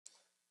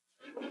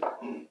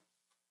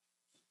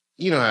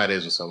You know how it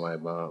is when somebody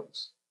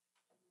bombs.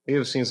 You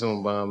ever seen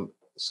someone bomb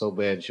so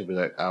bad that you'll be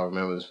like, I'll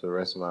remember this for the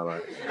rest of my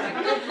life?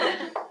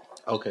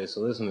 Okay,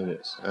 so listen to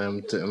this.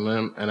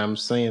 And I'm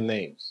saying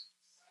names.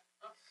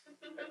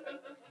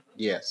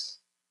 Yes.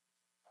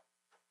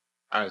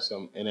 All right, so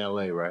I'm in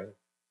LA, right?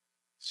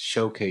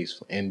 Showcase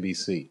for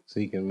NBC. So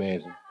you can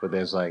imagine. But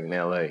that's like in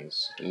LA.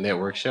 It's a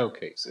network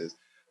showcases.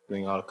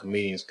 Bring all the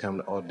comedians come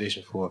to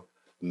audition for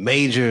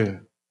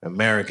major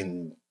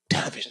American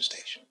television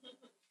station.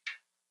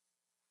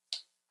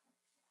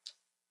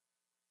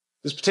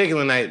 This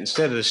particular night,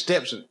 instead of the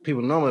steps that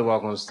people normally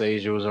walk on the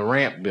stage, there was a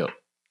ramp built.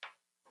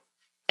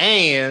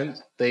 And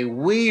they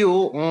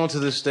wheel onto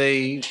the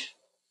stage.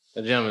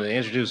 The gentleman, they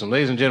introduce them.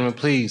 Ladies and gentlemen,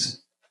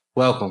 please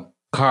welcome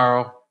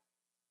Carl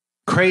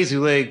Crazy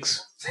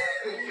Legs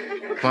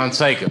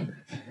Fonseca.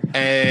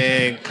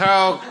 And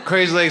Carl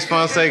Crazy Legs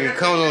Fonseca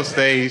comes on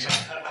stage.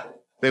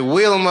 They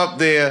wheel him up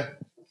there,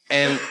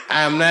 and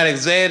I'm not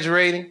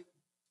exaggerating.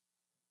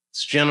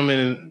 This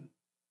gentleman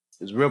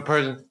is a real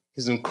person.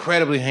 He's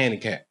incredibly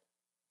handicapped.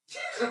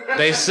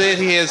 They said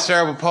he had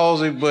cerebral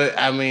palsy, but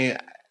I mean,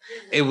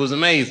 it was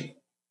amazing.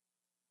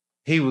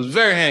 He was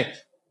very handy,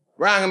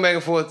 rocking back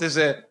and forth, this,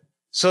 that.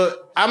 So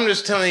I'm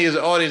just telling you as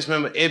an audience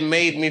member, it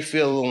made me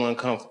feel a little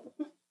uncomfortable.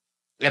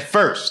 At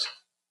first.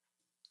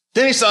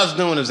 Then he starts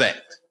doing his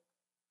act.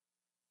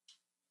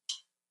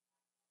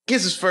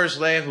 Gets his first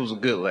laugh, it was a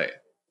good laugh.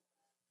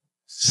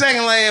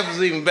 Second laugh was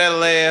an even better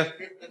laugh.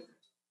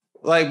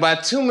 Like by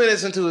 2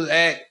 minutes into his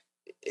act,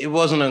 it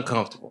wasn't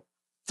uncomfortable.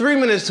 3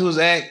 minutes to his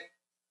act,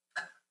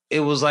 it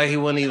was like he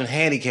wasn't even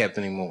handicapped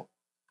anymore.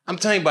 I'm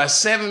telling you, by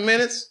 7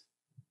 minutes,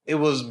 it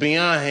was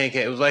beyond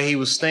handicap. It was like he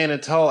was standing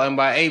tall, and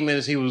by 8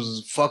 minutes, he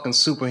was fucking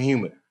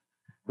superhuman.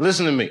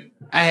 Listen to me.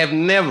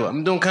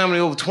 I'm doing comedy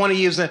over 20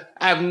 years now.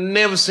 I've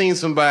never seen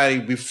somebody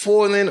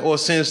before then or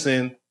since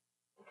then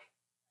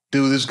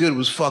do this good. It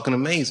was fucking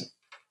amazing.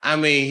 I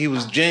mean, he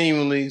was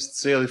genuinely,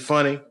 sincerely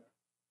funny.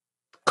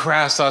 The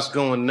crowd starts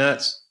going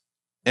nuts.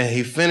 And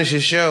he finished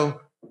his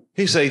show.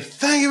 He say,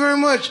 thank you very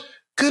much.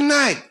 Good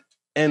night.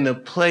 And the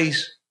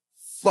place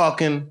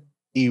fucking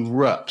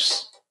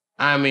erupts.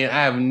 I mean,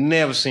 I have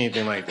never seen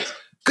anything like this.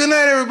 Good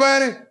night,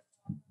 everybody.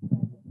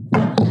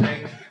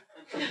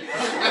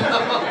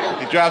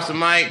 He drops the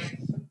mic.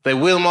 They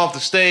wheel him off the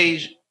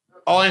stage.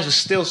 Audience is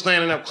still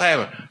standing up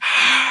clapping.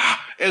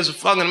 It was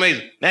fucking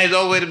amazing. Now he's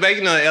all the way to the back.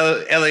 You know,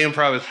 LA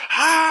Improv is,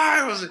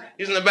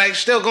 he's in the back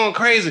still going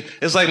crazy.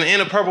 It's like the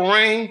end of Purple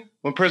Rain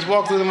when Prince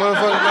walked through the motherfucking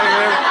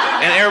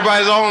back and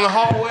everybody's all in the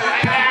hallway.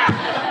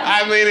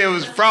 I mean, it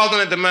was frothing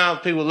at the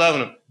mouth. People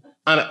loving him.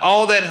 Under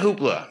all that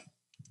hoopla,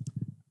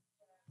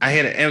 I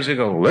hear the MC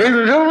go, ladies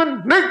and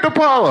gentlemen, Nick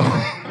Dipaolo.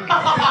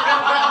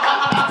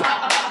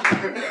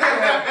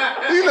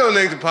 You know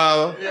Nick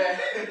Dipaolo.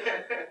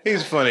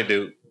 He's a funny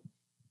dude.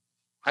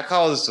 I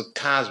call this a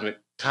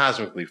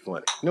cosmically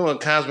funny. You know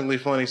what cosmically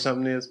funny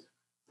something is?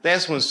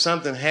 That's when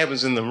something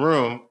happens in the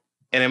room,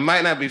 and it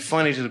might not be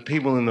funny to the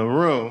people in the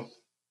room,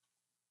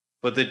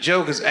 but the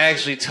joke is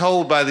actually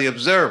told by the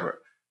observer.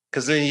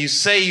 Because then you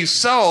say you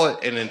saw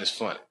it, and then it's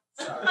funny.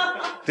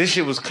 This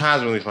shit was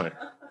cosmically funny.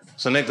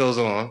 So Nick goes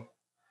on.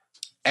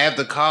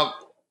 After Carl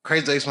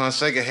Crazy Legs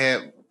Fonseca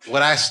had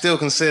what I still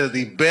consider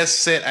the best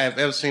set I've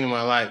ever seen in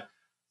my life,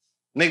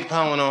 Nick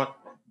Dipaolo went on.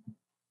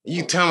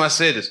 You tell him I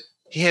said this.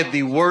 He had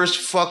the worst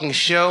fucking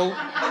show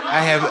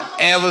I have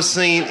ever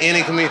seen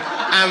any comedian.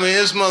 I mean,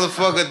 this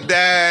motherfucker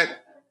died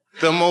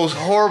the most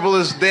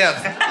horriblest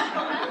death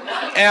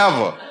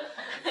ever.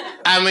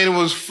 I mean, it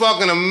was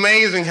fucking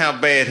amazing how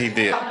bad he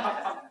did.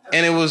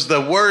 And it was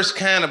the worst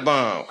kind of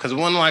bomb, because it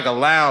wasn't like a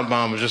loud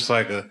bomb. It was just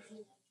like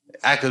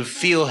I could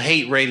feel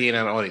hate radiating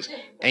out of the audience.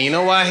 And you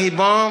know why he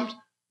bombed?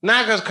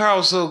 Not because Carl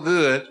was so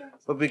good,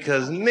 but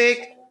because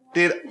Nick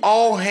did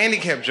all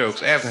handicap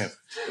jokes after him.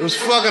 It was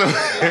fucking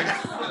amazing.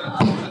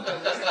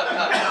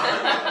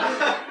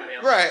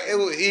 Right,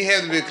 he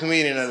had to be a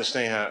comedian to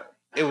understand how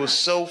it was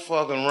so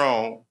fucking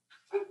wrong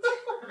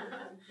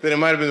that it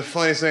might have been the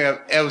funniest thing I've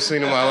ever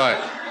seen in my life.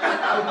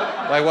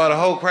 Like while the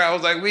whole crowd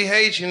was like, we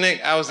hate you,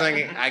 Nick, I was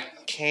thinking, I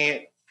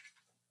can't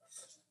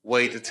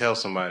wait to tell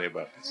somebody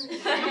about this.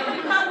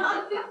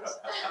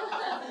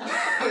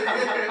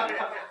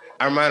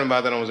 I remind him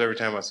about that almost every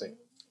time I see him.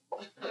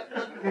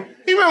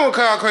 You remember when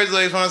Carl Crazy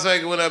Legs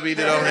Fonseca went up, he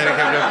did all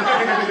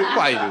handicap jokes?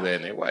 Why you do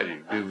that, Nick? Why do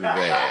you do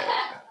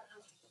that?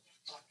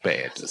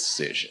 Bad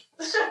decisions.